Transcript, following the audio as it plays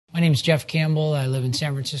name's Jeff Campbell. I live in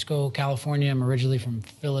San Francisco, California. I'm originally from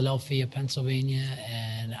Philadelphia, Pennsylvania,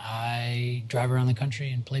 and I drive around the country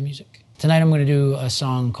and play music. Tonight I'm going to do a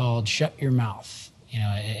song called Shut Your Mouth. You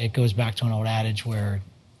know, it goes back to an old adage where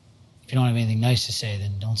if you don't have anything nice to say,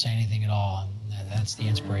 then don't say anything at all. And that's the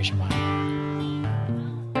inspiration behind it.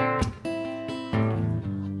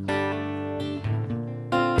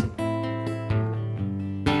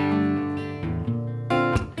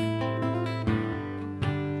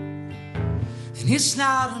 It's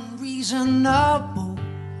not unreasonable.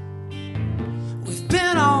 We've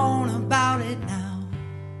been on about it now,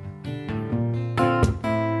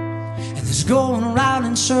 and this going around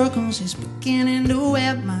in circles is beginning to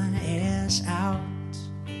wear my ass out.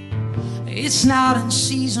 It's not in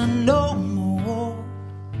season no more.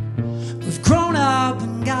 We've grown up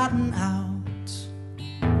and gotten out,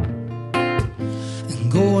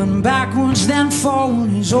 and going backwards then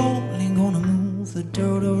forward is only gonna move the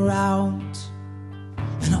dirt around.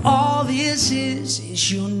 And all this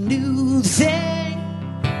is your new thing,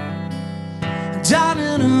 done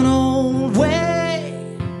in an old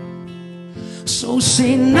way. So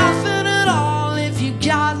say nothing at all if you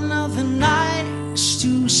got nothing nice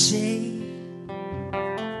to say.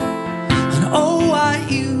 And oh,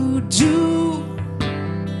 what you do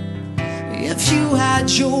if you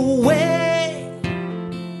had your way.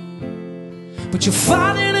 But you're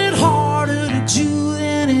finding it harder to do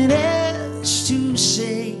than it is to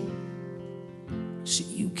say. So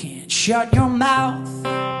you can't shut your mouth.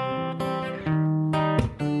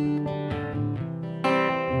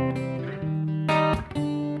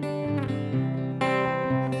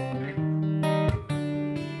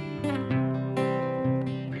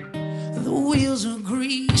 The wheels are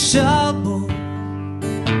greasable,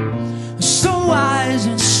 so wise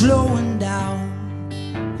and slowing down.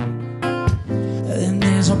 Then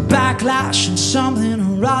there's a backlash and something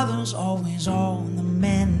or other's always on the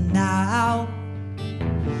mend now.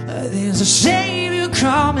 There's a savior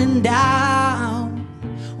coming down.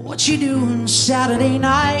 What you doing Saturday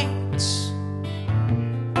nights?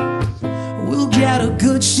 We'll get a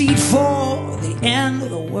good seat for the end of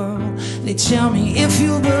the world. They tell me if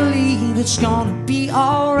you believe it's gonna be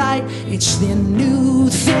alright. It's the new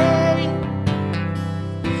thing,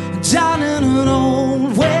 done in an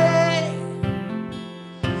old way.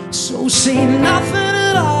 So say nothing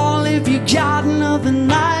at all if you got nothing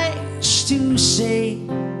nice to say.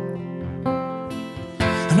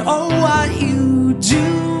 And oh, what you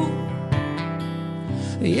do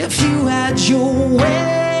if you had your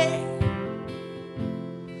way.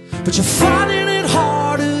 But you're finding it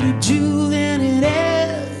harder to do than it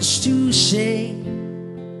is to say.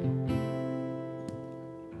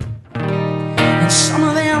 And some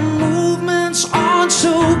of their movements aren't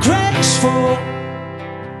so graceful,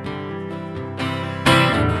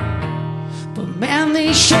 but man,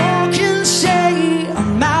 they sure can say a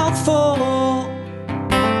mouthful.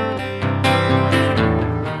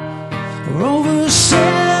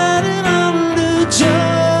 Oversaid and underdone.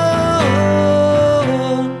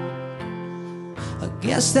 I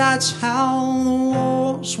guess that's how the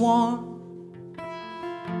war's won.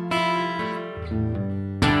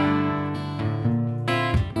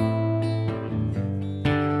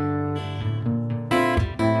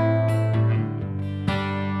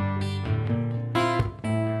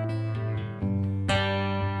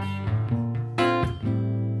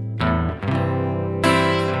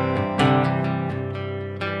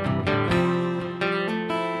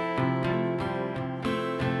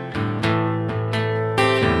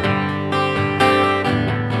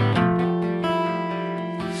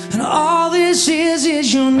 All this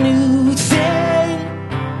is your new thing,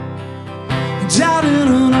 done in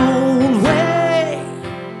an old way.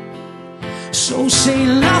 So say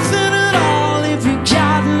nothing at all if you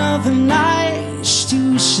got nothing nice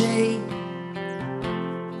to say.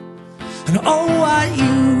 And oh, what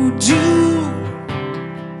you do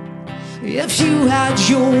if you had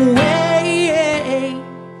your way.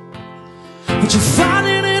 But you're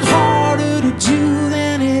finding it harder to do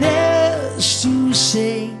than it is to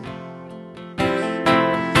say.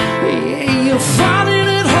 You're finding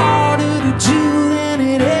it harder to do than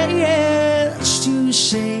it is to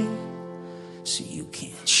say. So you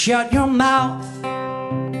can't shut your mouth.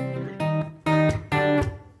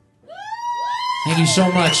 Thank you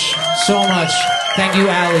so much, so much. Thank you,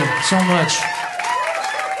 Allie, so much.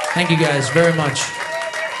 Thank you guys very much.